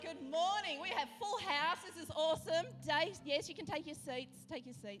morning. We have full house. This is awesome. Yes, you can take your seats. Take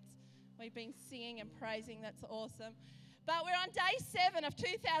your seats. We've been singing and praising. That's awesome. But we're on day 7 of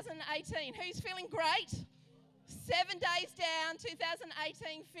 2018. Who's feeling great? 7 days down,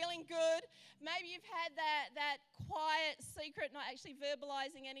 2018, feeling good. Maybe you've had that quiet secret, not actually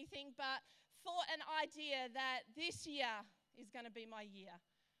verbalizing anything, but thought an idea that this year is going to be my year,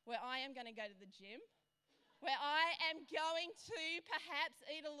 where I am going to go to the gym, where I am going to perhaps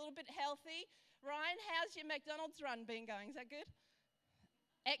eat a little bit healthy. Ryan, how's your McDonald's run been going? Is that good?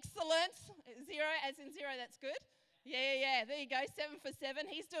 Excellent. 0 as in 0, that's good. Yeah. There you go, 7 for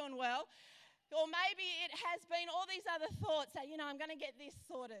 7. He's doing well. Or maybe it has been all these other thoughts that, I'm going to get this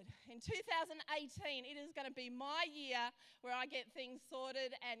sorted. In 2018, it is going to be my year where I get things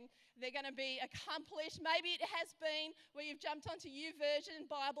sorted and they're going to be accomplished. Maybe it has been where you've jumped onto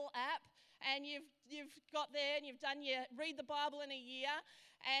YouVersion Bible app and you've got there and you've done your read the Bible in a year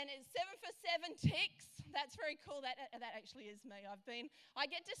and it's 7 for 7 ticks. That's very cool. That actually is me. I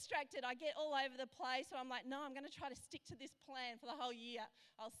get distracted. I get all over the place. So I'm like, no, I'm going to try to stick to this plan for the whole year.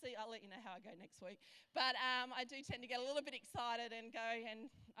 I'll let you know how I go next week. But I do tend to get a little bit excited and go and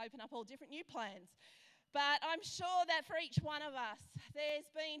open up all different new plans. But I'm sure that for each one of us, there's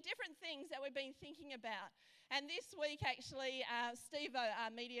been different things that we've been thinking about. And this week, actually, Steve, our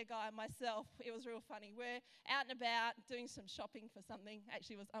media guy, and myself, it was real funny. We're out and about doing some shopping for something.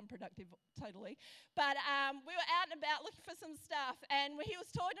 Actually, it was unproductive, totally. But we were out and about looking for some stuff. And he was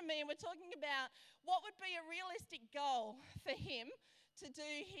talking to me, and we're talking about what would be a realistic goal for him to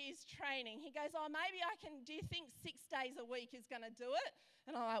do his training. He goes, do you think 6 days a week is going to do it?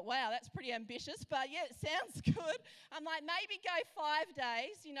 And I'm like, wow, that's pretty ambitious, but yeah, it sounds good. I'm like, maybe go 5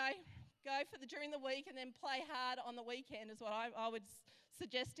 days, go for during the week and then play hard on the weekend is what I would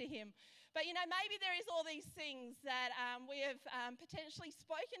suggest to him. But, maybe there is all these things that we have potentially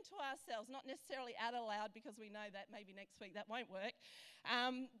spoken to ourselves, not necessarily out aloud because we know that maybe next week that won't work.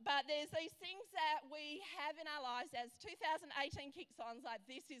 But there's these things that we have in our lives as 2018 kicks on, it's like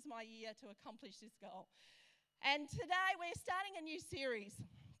this is my year to accomplish this goal. And today we're starting a new series.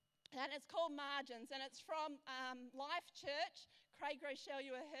 And it's called Margins, and it's from Life Church. Craig Rochelle,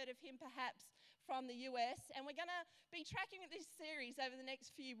 you have heard of him perhaps from the US. And we're going to be tracking this series over the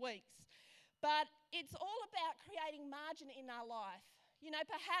next few weeks. But it's all about creating margin in our life.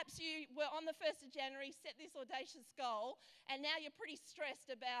 Perhaps you were on the 1st of January, set this audacious goal, and now you're pretty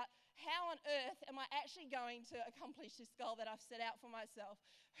stressed about how on earth am I actually going to accomplish this goal that I've set out for myself?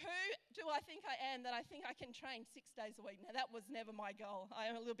 Who do I think I am that I think I can train 6 days a week? Now, that was never my goal. I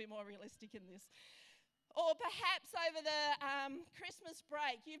am a little bit more realistic in this. Or perhaps over the Christmas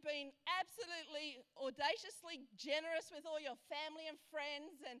break, you've been absolutely audaciously generous with all your family and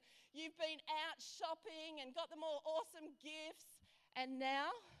friends, and you've been out shopping and got them all awesome gifts. And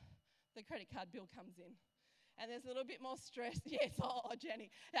now the credit card bill comes in. And there's a little bit more stress. Yes,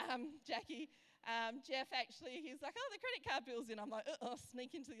 Jenny, Jackie, Jeff actually, he's like, the credit card bill's in. I'm like,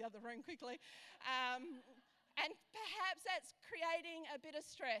 sneak into the other room quickly. And perhaps that's creating a bit of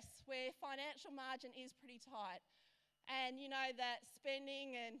stress where financial margin is pretty tight. And that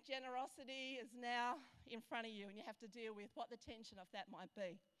spending and generosity is now in front of you and you have to deal with what the tension of that might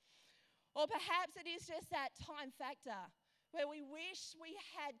be. Or perhaps it is just that time factor, where we wish we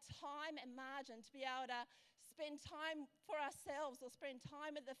had time and margin to be able to spend time for ourselves or spend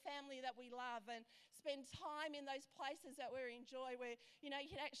time with the family that we love and spend time in those places that we enjoy where, you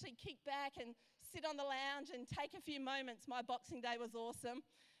can actually kick back and sit on the lounge and take a few moments. My Boxing Day was awesome.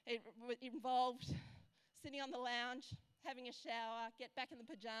 It involved sitting on the lounge, having a shower, get back in the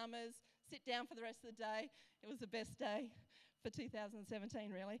pajamas, sit down for the rest of the day. It was the best day for 2017,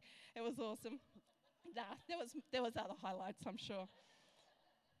 really. It was awesome. Nah, there was other highlights, I'm sure.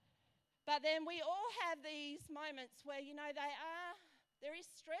 But then we all have these moments where, there is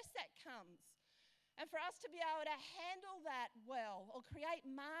stress that comes. And for us to be able to handle that well or create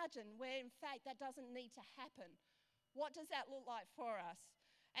margin where, in fact, that doesn't need to happen, what does that look like for us?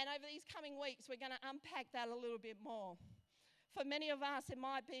 And over these coming weeks, we're going to unpack that a little bit more. For many of us, it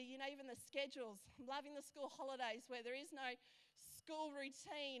might be, even the schedules. I'm loving the school holidays where there is no school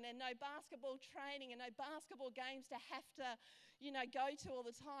routine and no basketball training and no basketball games to have to, go to all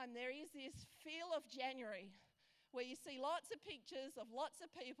the time. There is this feel of January where you see lots of pictures of lots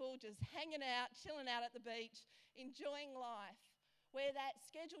of people just hanging out, chilling out at the beach, enjoying life, where that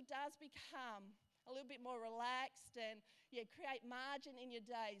schedule does become a little bit more relaxed and create margin in your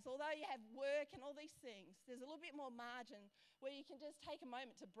days. Although you have work and all these things, there's a little bit more margin where you can just take a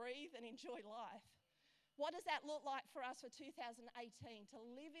moment to breathe and enjoy life. What does that look like for us for 2018, to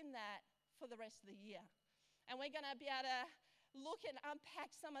live in that for the rest of the year? And we're going to be able to look and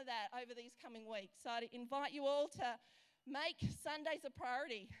unpack some of that over these coming weeks. So I invite you all to make Sundays a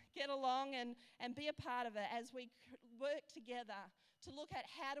priority. Get along and be a part of it as we work together to look at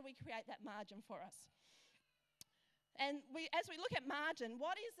how do we create that margin for us. And as we look at margin,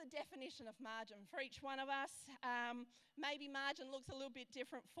 what is the definition of margin for each one of us? Maybe margin looks a little bit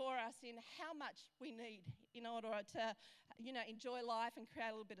different for us in how much we need in order to, enjoy life and create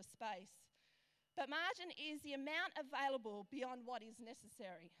a little bit of space. But margin is the amount available beyond what is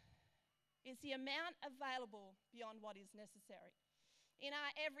necessary. It's the amount available beyond what is necessary. In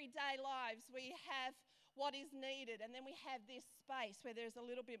our everyday lives, we have what is needed, and then we have this space where there's a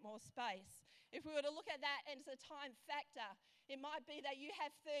little bit more space. If we were to look at that as a time factor, it might be that you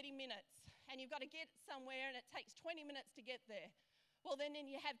have 30 minutes and you've got to get somewhere and it takes 20 minutes to get there. Well, then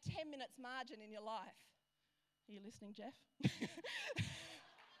you have 10 minutes margin in your life. Are you listening, Jeff?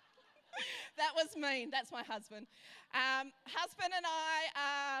 That was mean. That's my husband. Husband and I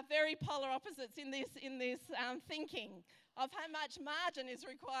are very polar opposites in this thinking of how much margin is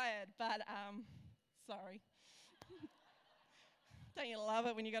required. But sorry. Don't you love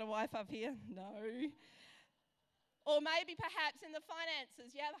it when you got a wife up here? No. Or maybe perhaps in the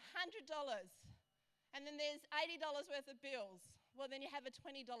finances, you have $100 and then there's $80 worth of bills. Well, then you have a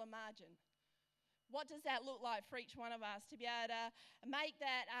 $20 margin. What does that look like for each one of us to be able to make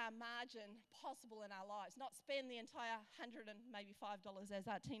that margin possible in our lives? Not spend the entire $100 and maybe $5 as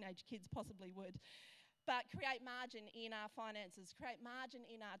our teenage kids possibly would, but create margin in our finances, create margin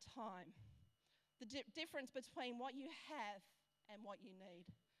in our time. The difference between what you have and what you need.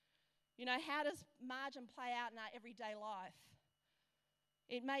 How does margin play out in our everyday life?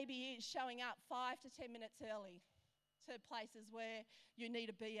 It may be showing up 5 to 10 minutes early to places where you need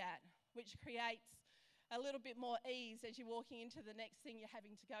to be at, which creates a little bit more ease as you're walking into the next thing you're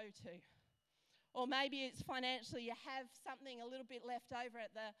having to go to. Or maybe it's financially, you have something a little bit left over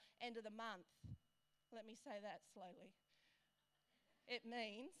at the end of the month. Let me say that slowly. It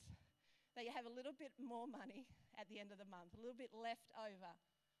means that you have a little bit more money at the end of the month, a little bit left over,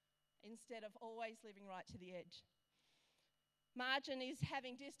 instead of always living right to the edge. Margin is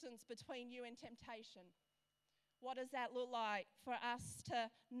having distance between you and temptation. What does that look like for us to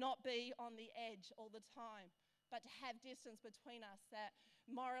not be on the edge all the time, but to have distance between us that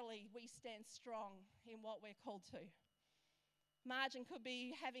morally we stand strong in what we're called to? Margin could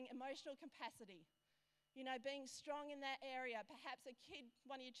be having emotional capacity, being strong in that area. Perhaps a kid,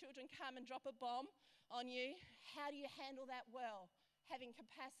 one of your children come and drop a bomb on you. How do you handle that well? Having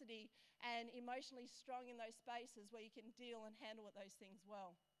capacity and emotionally strong in those spaces where you can deal and handle with those things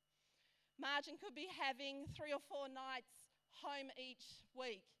well. Margin could be having 3 or 4 nights home each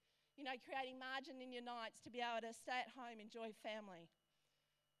week, creating margin in your nights to be able to stay at home, enjoy family.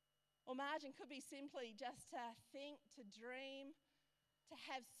 Or margin could be simply just to think, to dream, to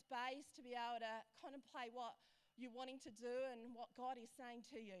have space, to be able to contemplate what you're wanting to do and what God is saying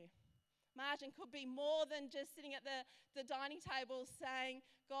to you. Margin could be more than just sitting at the dining table saying,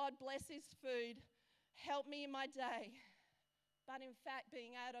 God bless this food, help me in my day. But in fact,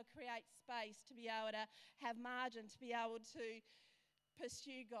 being able to create space to be able to have margin, to be able to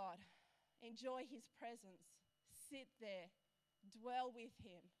pursue God, enjoy His presence, sit there, dwell with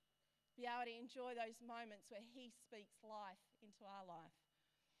Him, be able to enjoy those moments where He speaks life into our life.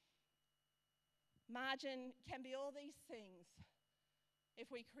 Margin can be all these things if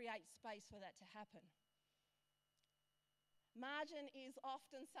we create space for that to happen. Margin is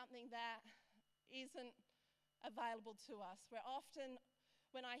often something that isn't available to us. We're often,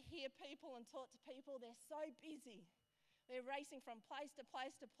 when I hear people and talk to people, they're so busy. They're racing from place to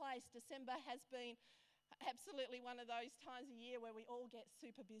place to place. December has been absolutely one of those times of year where we all get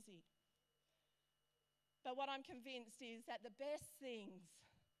super busy. But what I'm convinced is that the best things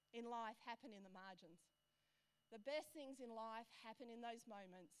in life happen in the margins. The best things in life happen in those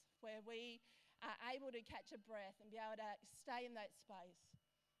moments where we are able to catch a breath and be able to stay in that space.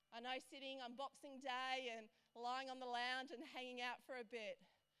 I know sitting on Boxing Day and lying on the lounge and hanging out for a bit,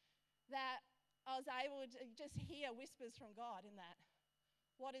 that I was able to just hear whispers from God in that.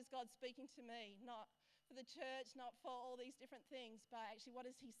 What is God speaking to me? Not for the church, not for all these different things, but actually what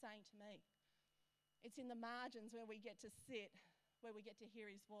is He saying to me? It's in the margins where we get to sit, where we get to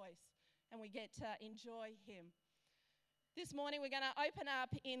hear His voice, and we get to enjoy Him. This morning we're going to open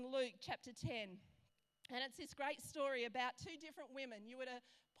up in Luke chapter 10. And it's this great story about 2 different women. You would have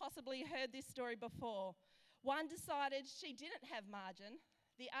possibly heard this story before. One decided she didn't have margin.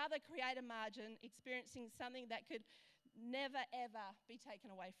 The other created margin, experiencing something that could never, ever be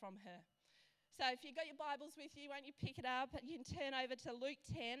taken away from her. So if you've got your Bibles with you, won't you pick it up? You can turn over to Luke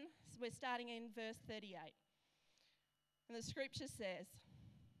 10. We're starting in verse 38. And the scripture says,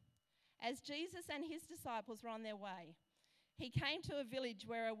 as Jesus and his disciples were on their way, he came to a village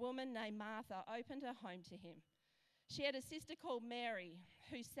where a woman named Martha opened her home to him. She had a sister called Mary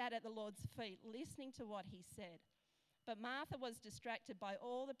who sat at the Lord's feet listening to what he said. But Martha was distracted by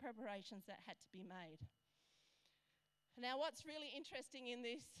all the preparations that had to be made. Now, what's really interesting in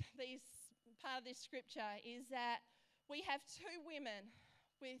this part of this scripture is that we have two women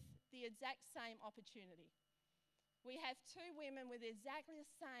with the exact same opportunity. We have two women with exactly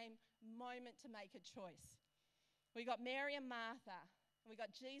the same moment to make a choice. We got Mary and Martha, and we got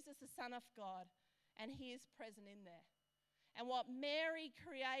Jesus, the Son of God, and he is present in there. And what Mary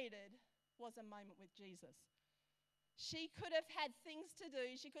created was a moment with Jesus. She could have had things to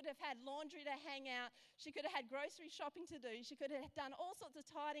do. She could have had laundry to hang out. She could have had grocery shopping to do. She could have done all sorts of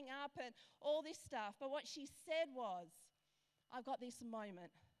tidying up and all this stuff. But what she said was, I've got this moment,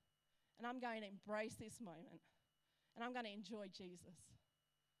 and I'm going to embrace this moment, and I'm going to enjoy Jesus.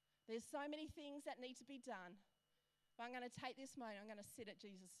 There's so many things that need to be done, but I'm going to take this moment. I'm going to sit at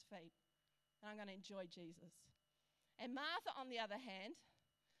Jesus' feet, and I'm going to enjoy Jesus. And Martha, on the other hand,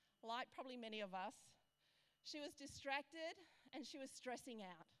 like probably many of us, she was distracted and she was stressing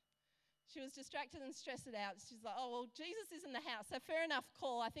out. She was distracted and stressed out. She's like, oh, well, Jesus is in the house, so fair enough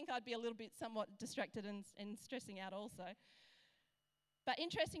call. I think I'd be a little bit somewhat distracted and stressing out also. But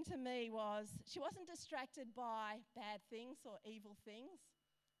interesting to me was she wasn't distracted by bad things or evil things,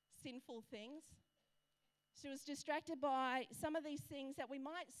 sinful things. She was distracted by some of these things that we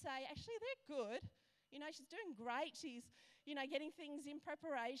might say, actually, they're good. You know, she's doing great. She's, getting things in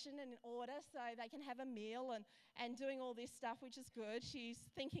preparation and in order so they can have a meal and doing all this stuff, which is good. She's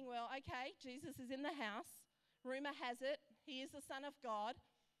thinking, well, okay, Jesus is in the house. Rumor has it, he is the Son of God.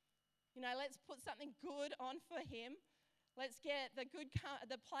 Let's put something good on for him. Let's get the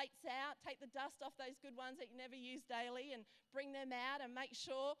plates out, take the dust off those good ones that you never use daily and bring them out and make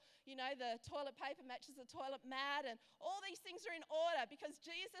sure, the toilet paper matches the toilet mat and all these things are in order because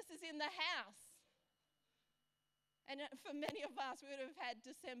Jesus is in the house. And for many of us, we would have had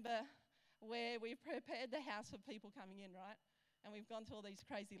December where we've prepared the house for people coming in, right? And we've gone to all these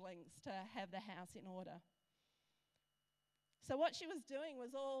crazy lengths to have the house in order. So what she was doing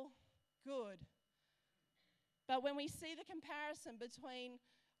was all good. But when we see the comparison between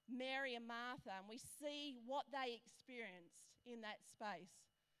Mary and Martha and we see what they experienced in that space,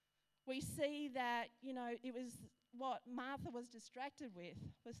 we see that, it was what Martha was distracted with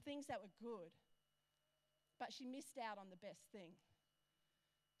was things that were good. But she missed out on the best thing.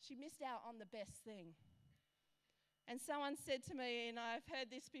 She missed out on the best thing. And someone said to me, and I've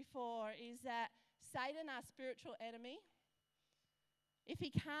heard this before, is that Satan, our spiritual enemy, if he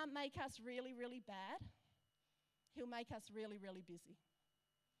can't make us really, really bad, he'll make us really, really busy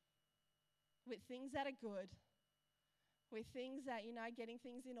with things that are good, with things that, getting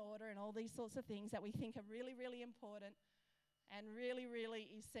things in order and all these sorts of things that we think are really, really important and really,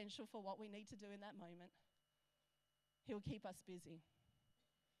 really essential for what we need to do in that moment. He'll keep us busy.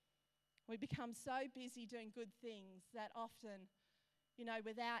 We become so busy doing good things that often,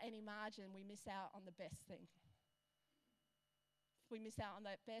 without any margin, we miss out on the best thing. We miss out on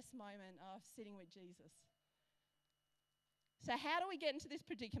that best moment of sitting with Jesus. So how do we get into this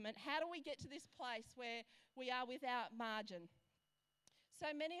predicament? How do we get to this place where we are without margin? So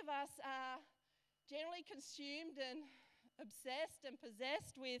many of us are generally consumed and obsessed and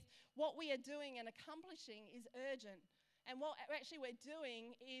possessed with what we are doing and accomplishing is urgent. And what actually we're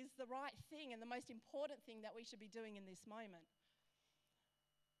doing is the right thing and the most important thing that we should be doing in this moment.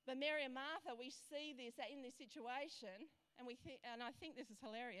 But Mary and Martha, we see this in this situation, and I think this is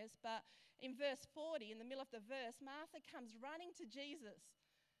hilarious, but in verse 40, in the middle of the verse, Martha comes running to Jesus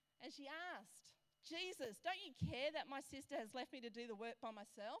and she asked, Jesus, don't you care that my sister has left me to do the work by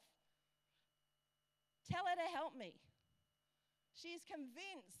myself? Tell her to help me. She's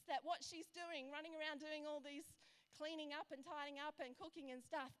convinced that what she's doing, running around doing all these cleaning up and tidying up and cooking and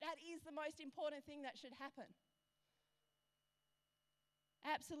stuff, that is the most important thing that should happen.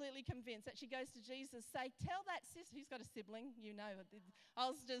 Absolutely convinced that she goes to Jesus, say, tell that sister, who's got a sibling, I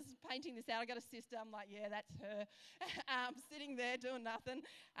was just painting this out, I got a sister, I'm like, yeah, that's her, sitting there doing nothing.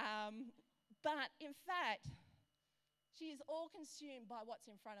 But in fact, she is all consumed by what's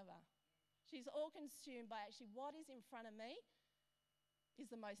in front of her. She's all consumed by actually what is in front of me is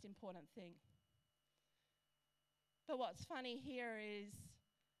the most important thing. But what's funny here is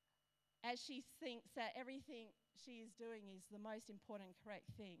as she thinks that everything she is doing is the most important, correct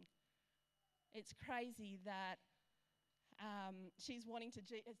thing, it's crazy that she's wanting to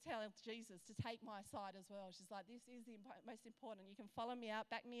tell Jesus to take my side as well. She's like, this is the most important. You can follow me up,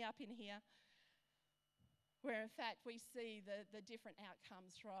 back me up in here. where in fact we see the different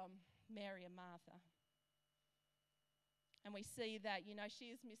outcomes from Mary and Martha. And we see that, she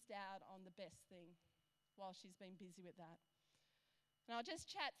has missed out on the best thing while she's been busy with that. And I'll just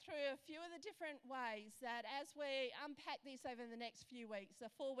chat through a few of the different ways that as we unpack this over the next few weeks, a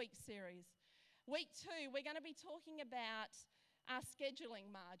 4-week series. Week 2, we're going to be talking about our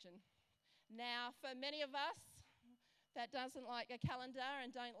scheduling margin. Now, for many of us that doesn't like a calendar and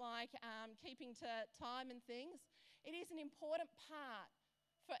don't like keeping to time and things, it is an important part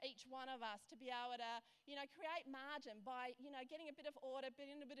for each one of us to be able to, create margin by, getting a bit of order,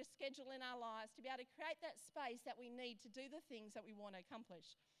 getting a bit of schedule in our lives, to be able to create that space that we need to do the things that we want to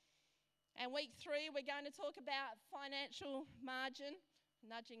accomplish. And week 3, we're going to talk about financial margin,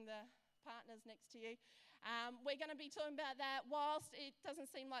 nudging the partners next to you. We're going to be talking about that. Whilst it doesn't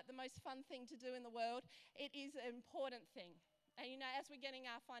seem like the most fun thing to do in the world, it is an important thing. And, as we're getting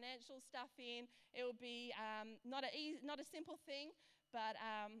our financial stuff in, it will be not a simple thing, but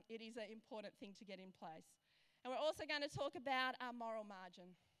it is an important thing to get in place. And we're also going to talk about our moral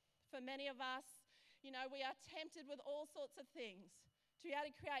margin. For many of us, we are tempted with all sorts of things to be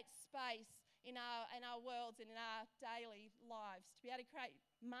able to create space in our worlds and in our daily lives, to be able to create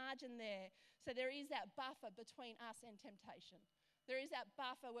margin there. So there is that buffer between us and temptation. There is that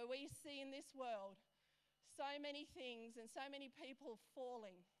buffer where we see in this world so many things and so many people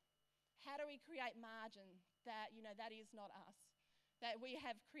falling. How do we create margin that, that is not us? That we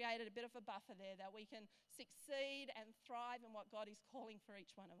have created a bit of a buffer there, that we can succeed and thrive in what God is calling for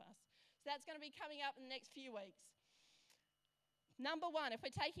each one of us. So that's going to be coming up in the next few weeks. Number 1, if we're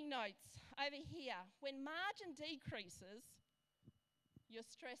taking notes, over here, when margin decreases, your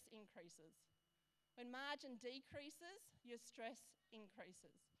stress increases. When margin decreases, your stress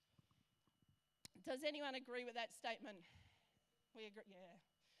increases. Does anyone agree with that statement? We agree, yeah.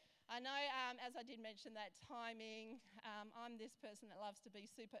 I know, as I did mention, that timing, I'm this person that loves to be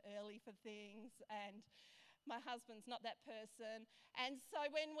super early for things, and my husband's not that person. And so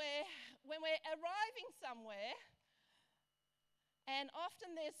when we're arriving somewhere, and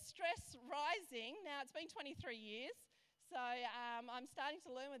often there's stress rising. Now, it's been 23 years, so I'm starting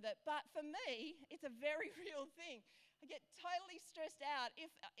to learn with it. But for me, it's a very real thing. I get totally stressed out.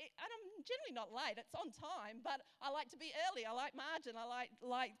 And I'm generally not late. It's on time, but I like to be early. I like margin. I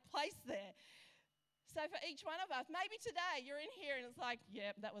like place there. So for each one of us, maybe today you're in here and it's like,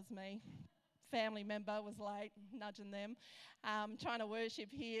 yep, that was me. Family member was late, nudging them. Trying to worship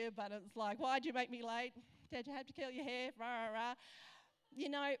here, but it's like, why'd you make me late? Did you have to curl your hair? Rah, rah, rah.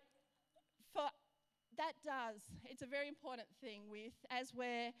 It's a very important thing as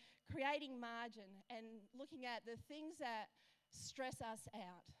we're creating margin and looking at the things that stress us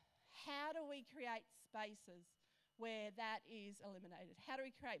out. How do we create spaces where that is eliminated? How do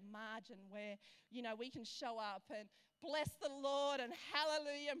we create margin where, we can show up and bless the Lord and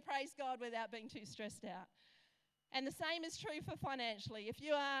hallelujah and praise God without being too stressed out? And the same is true for financially. If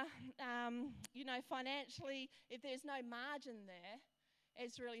you are, financially, if there's no margin there,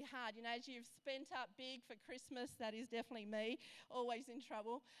 it's really hard. As you've spent up big for Christmas, that is definitely me, always in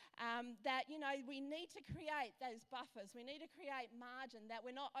trouble, we need to create those buffers. We need to create margin that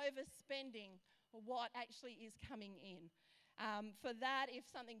we're not overspending what actually is coming in. For that, if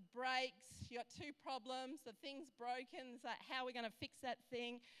something breaks, you've got 2 problems, the thing's broken, it's like how are we going to fix that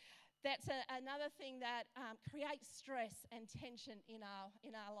thing? That's another thing that creates stress and tension in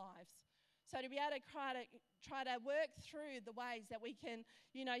our lives. So to be able to try to work through the ways that we can,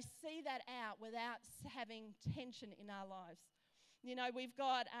 see that out without having tension in our lives. We've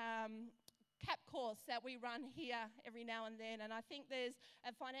got CAP course that we run here every now and then, and I think there's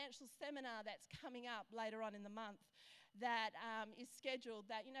a financial seminar that's coming up later on in the month that is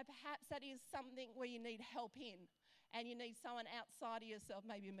scheduled that, perhaps that is something where you need help in. And you need someone outside of yourself,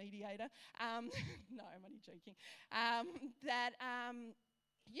 maybe a mediator. No, I'm only joking.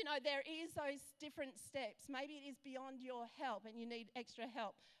 There is those different steps. Maybe it is beyond your help and you need extra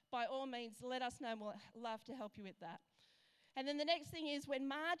help. By all means, let us know. We'll love to help you with that. And then the next thing is when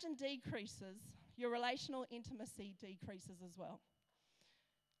margin decreases, your relational intimacy decreases as well.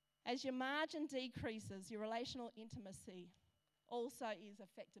 As your margin decreases, your relational intimacy also is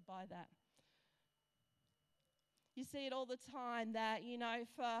affected by that. You see it all the time that,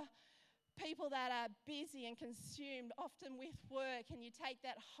 for people that are busy and consumed, often with work, and you take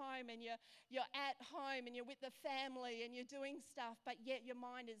that home and you're at home and you're with the family and you're doing stuff, but yet your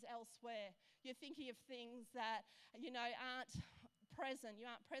mind is elsewhere. You're thinking of things that, aren't present. You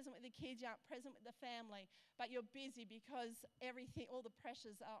aren't present with the kids, you aren't present with the family, but you're busy because all the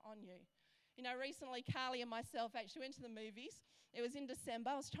pressures are on you. Recently Carly and myself actually went to the movies It was in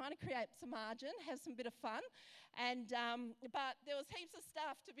December. I was trying to create some margin, have some bit of fun, and but there was heaps of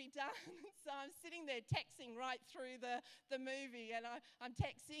stuff to be done. So I'm sitting there texting right through the movie, and I'm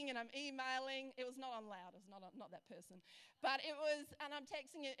texting and I'm emailing. It was not on loud. It was not that person, but it was. And I'm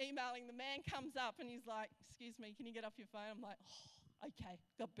texting and emailing. The man comes up and he's like, "Excuse me, can you get off your phone?" I'm like, "Oh, okay."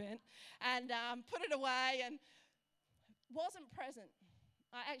 Got burnt, and put it away and wasn't present.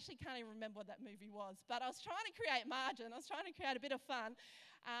 I actually can't even remember what that movie was, but I was trying to create margin. I was trying to create a bit of fun,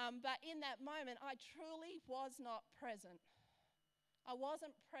 but in that moment, I truly was not present. I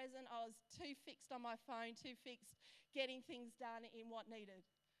wasn't present. I was too fixed on my phone, too fixed getting things done in what needed.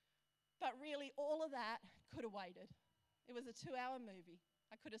 But really, all of that could have waited. It was a 2-hour movie.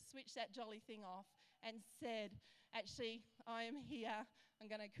 I could have switched that jolly thing off and said, actually, I am here. I'm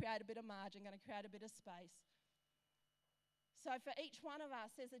going to create a bit of margin. I'm going to create a bit of space. So for each one of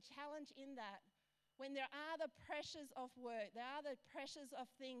us, there's a challenge in that. When there are the pressures of work, there are the pressures of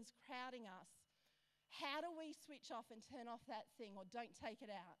things crowding us, how do we switch off and turn off that thing or don't take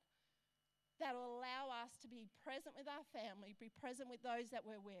it out? That will allow us to be present with our family, be present with those that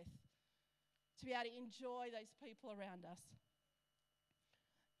we're with, to be able to enjoy those people around us.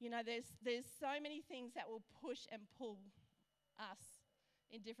 You know, there's so many things that will push and pull us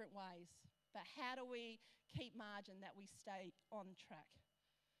in different ways. But how do we keep margin that we stay on track?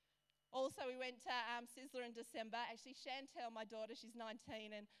 Also, we went to Sizzler in December. Actually, Chantel, my daughter, she's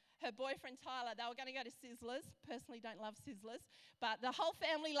 19, and her boyfriend Tyler, they were going to go to Sizzlers. Personally, don't love Sizzlers, but the whole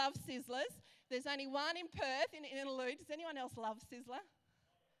family loves Sizzlers. There's only one in Perth, in Innaloo. Does anyone else love Sizzler?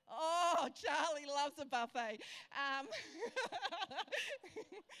 Oh, Charlie loves a buffet.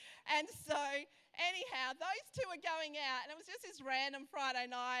 And so, anyhow, those two were going out, and it was just this random Friday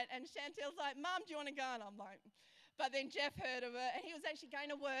night, and Chantel's like, "Mum, do you want to go?" And I'm like, but then Jeff heard of it, and he was actually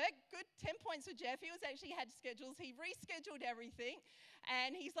going to work. Good 10 points for Jeff. He was actually had schedules. He rescheduled everything,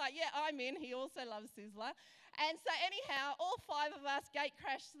 and he's like, "Yeah, I'm in." He also loves Sizzler. And so anyhow, all 5 of us gate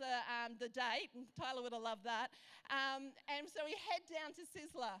crashed the date, and Tyler would have loved that. And so we head down to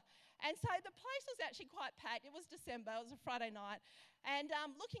Sizzler. And so the place was actually quite packed. It was December. It was a Friday night. And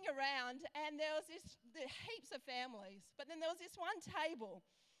looking around, and there was heaps of families. But then there was this one table,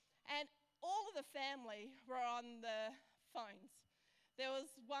 and all of the family were on the phones. There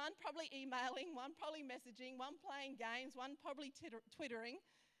was one probably emailing, one probably messaging, one playing games, one probably twittering.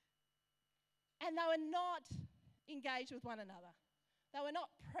 And they were not engaged with one another. They were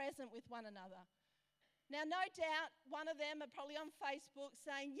not present with one another. Now, no doubt one of them are probably on Facebook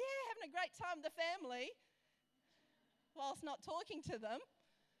saying, "Yeah, having a great time with the family," whilst not talking to them.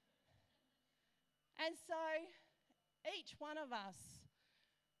 And so each one of us,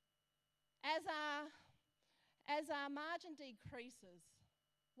 as our margin decreases,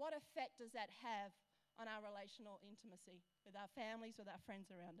 what effect does that have on our relational intimacy with our families, with our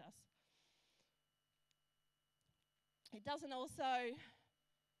friends around us? It doesn't also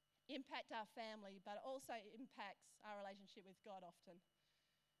impact our family, but it also impacts our relationship with God often.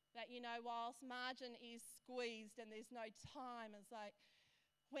 That, you know, whilst margin is squeezed and there's no time, it's like,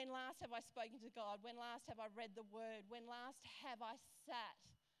 when last have I spoken to God? When last have I read the word? When last have I sat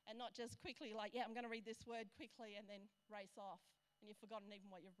and not just quickly like, "Yeah, I'm going to read this word quickly," and then race off and you've forgotten even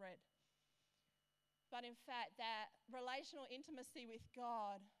what you've read? But in fact, that relational intimacy with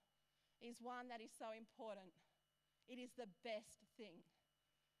God is one that is so important. It is the best thing.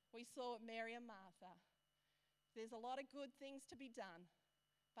 We saw Mary and Martha. There's a lot of good things to be done,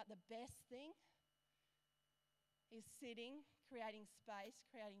 but the best thing is sitting, creating space,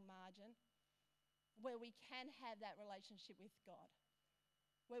 creating margin, where we can have that relationship with God,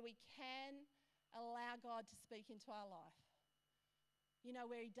 where we can allow God to speak into our life. You know,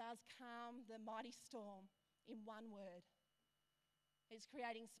 where He does calm the mighty storm in one word. It's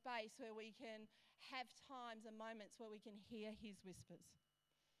creating space where we can have times and moments where we can hear His whispers.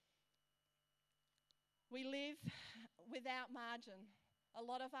 We live without margin. A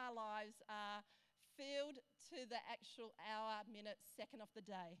lot of our lives are filled to the actual hour, minute, second of the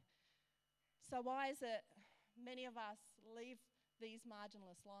day. So why is it many of us live these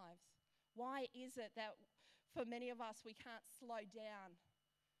marginless lives? Why is it that for many of us we can't slow down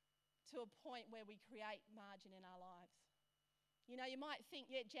to a point where we create margin in our lives? You know, you might think,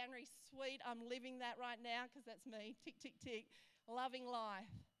 "Yeah, January's sweet, I'm living that right now," because that's me, tick, tick, tick, loving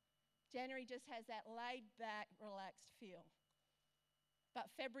life. January just has that laid back, relaxed feel. But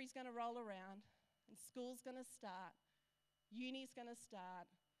February's going to roll around, and school's going to start, uni's going to start,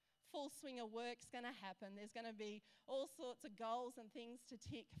 full swing of work's going to happen. There's going to be all sorts of goals and things to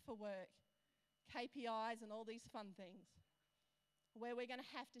tick for work, KPIs and all these fun things, where we're going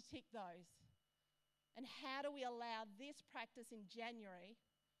to have to tick those. And how do we allow this practice in January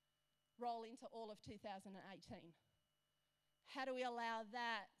roll into all of 2018? How do we allow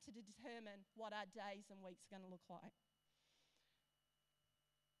that to determine what our days and weeks are going to look like?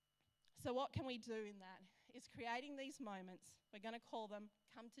 So what can we do in that? Is creating these moments. We're going to call them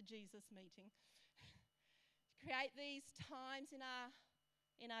Come to Jesus meeting. Create these times in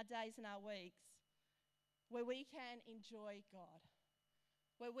our days and our weeks where we can enjoy God,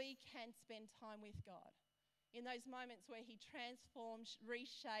 where we can spend time with God. In those moments where he transforms,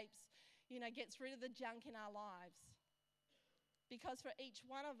 reshapes, gets rid of the junk in our lives. Because for each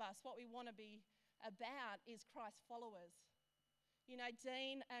one of us, what we want to be about is Christ followers.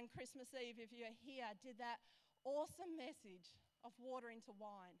 Dean and Christmas Eve, if you're here, did that awesome message of water into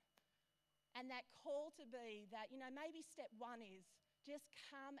wine. And that call to be that, maybe step one is just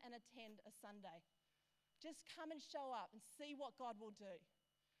come and attend a Sunday. Just come and show up and see what God will do.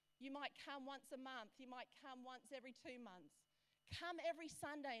 You might come once a month. You might come once every 2 months. Come every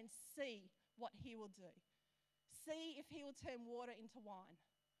Sunday and see what he will do. See if he will turn water into wine.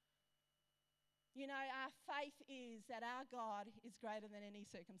 Our faith is that our God is greater than any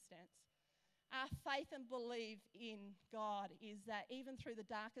circumstance. Our faith and belief in God is that even through the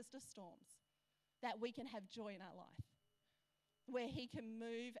darkest of storms, that we can have joy in our life, where he can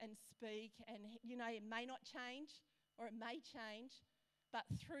move and speak, and it may not change or it may change, but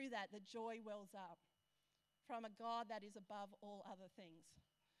through that the joy wells up from a God that is above all other things.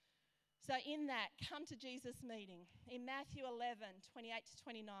 So in that Come to Jesus meeting, in Matthew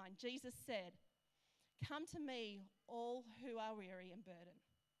 11:28-29, Jesus said, "Come to me, all who are weary and burdened."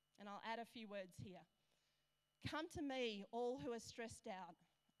 And I'll add a few words here. Come to me, all who are stressed out,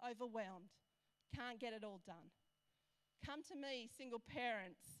 overwhelmed, can't get it all done. Come to me, single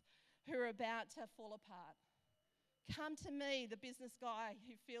parents who are about to fall apart. Come to me, the business guy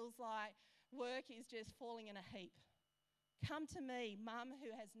who feels like work is just falling in a heap. Come to me, mum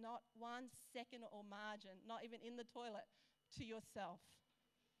who has not 1 second or margin, not even in the toilet, to yourself.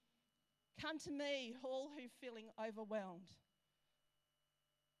 Come to me, all who are feeling overwhelmed.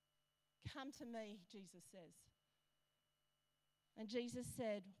 Come to me, Jesus says. And Jesus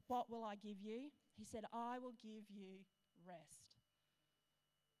said, what will I give you? He said, I will give you rest.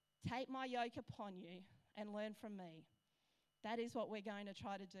 Take my yoke upon you and learn from me. That is what we're going to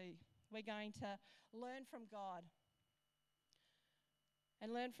try to do. We're going to learn from God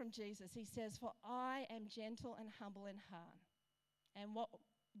and learn from Jesus. He says, for I am gentle and humble in heart. And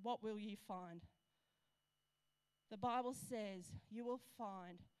what will you find? The Bible says you will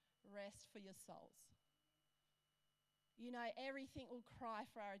find rest for your souls. Everything will cry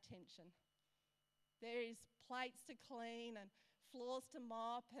for our attention. There is plates to clean and floors to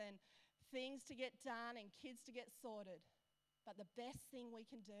mop and things to get done and kids to get sorted. But the best thing we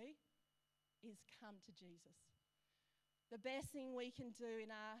can do is come to Jesus. The best thing we can do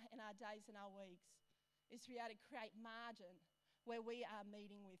in our days and our weeks is to be able to create margin where we are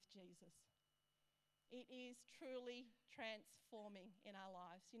meeting with Jesus. It is truly transforming in our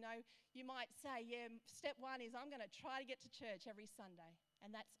lives. You might say, step one is I'm going to try to get to church every Sunday,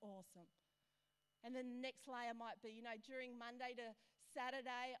 and that's awesome. And then the next layer might be, during Monday to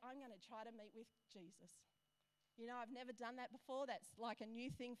Saturday, I'm going to try to meet with Jesus. I've never done that before. That's like a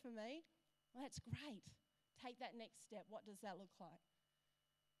new thing for me. Well, that's great. Take that next step. What does that look like?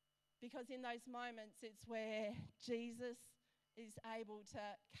 Because in those moments, it's where Jesus is able to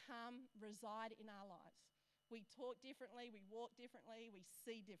come, reside in our lives. We talk differently, we walk differently, we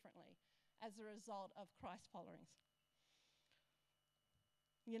see differently as a result of Christ followings.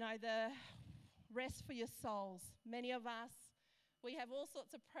 The rest for your souls. Many of us, we have all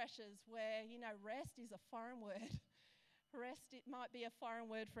sorts of pressures where, rest is a foreign word. Rest, it might be a foreign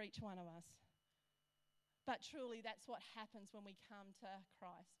word for each one of us. But truly, that's what happens when we come to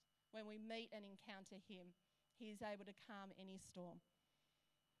Christ. When we meet and encounter him, he is able to calm any storm.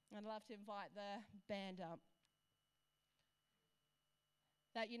 I'd love to invite the band up.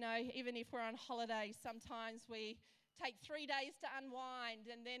 That, even if we're on holiday, sometimes we take 3 days to unwind,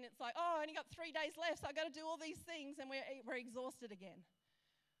 and then it's like, I only got 3 days left, so I've got to do all these things, and we're exhausted again.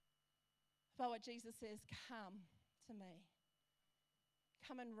 But what Jesus says, come to me.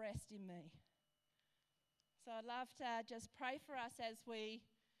 Come and rest in me. So I'd love to just pray for us as we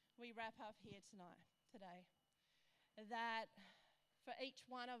wrap up here today. That for each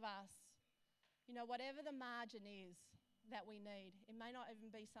one of us, whatever the margin is that we need, it may not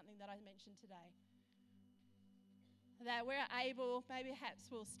even be something that I mentioned today, that we're able, maybe perhaps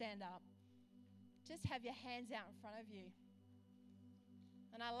we'll stand up, just have your hands out in front of you.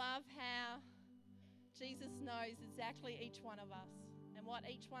 And I love how Jesus knows exactly each one of us and what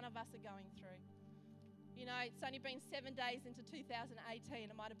each one of us are going through. You know, it's only been 7 days into 2018.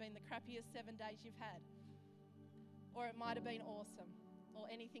 It might have been the crappiest 7 days you've had. Or it might have been awesome, or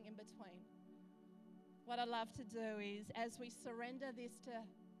anything in between. What I love to do is, as we surrender this to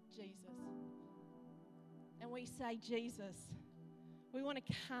Jesus, and we say, Jesus, we want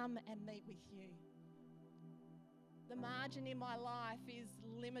to come and meet with you. The margin in my life is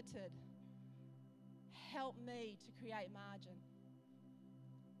limited. Help me to create margin,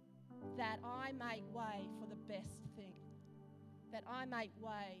 that I make way for the best thing, that I make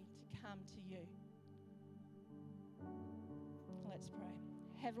way to come to you. Let's pray.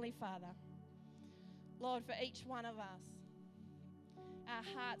 Heavenly Father, Lord, for each one of us, our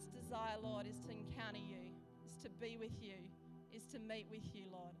heart's desire, Lord, is to encounter you, is to be with you, is to meet with you,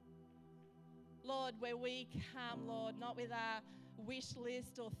 Lord. Lord, where we come, Lord, not with our wish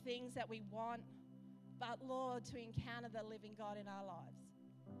list or things that we want, but, Lord, to encounter the living God in our lives.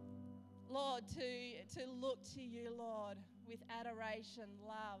 Lord, to look to you, Lord, with adoration,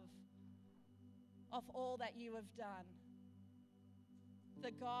 love of all that you have done. The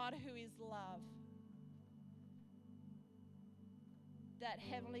God who is love. That,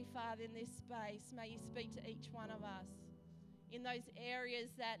 Heavenly Father, in this space, may you speak to each one of us in those areas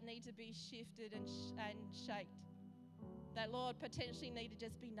that need to be shifted and shaped. That, Lord, potentially need to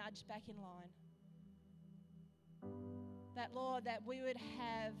just be nudged back in line. That, Lord, that we would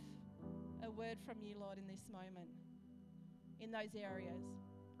have a word from you, Lord, in this moment, in those areas.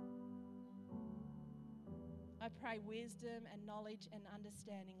 I pray wisdom and knowledge and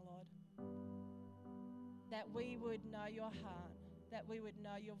understanding, Lord, that we would know your heart, that we would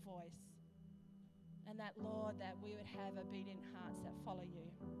know your voice, and that, Lord, that we would have obedient hearts that follow you.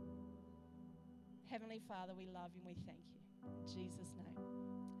 Heavenly Father, we love you and we thank you. In Jesus' name,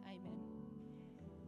 amen.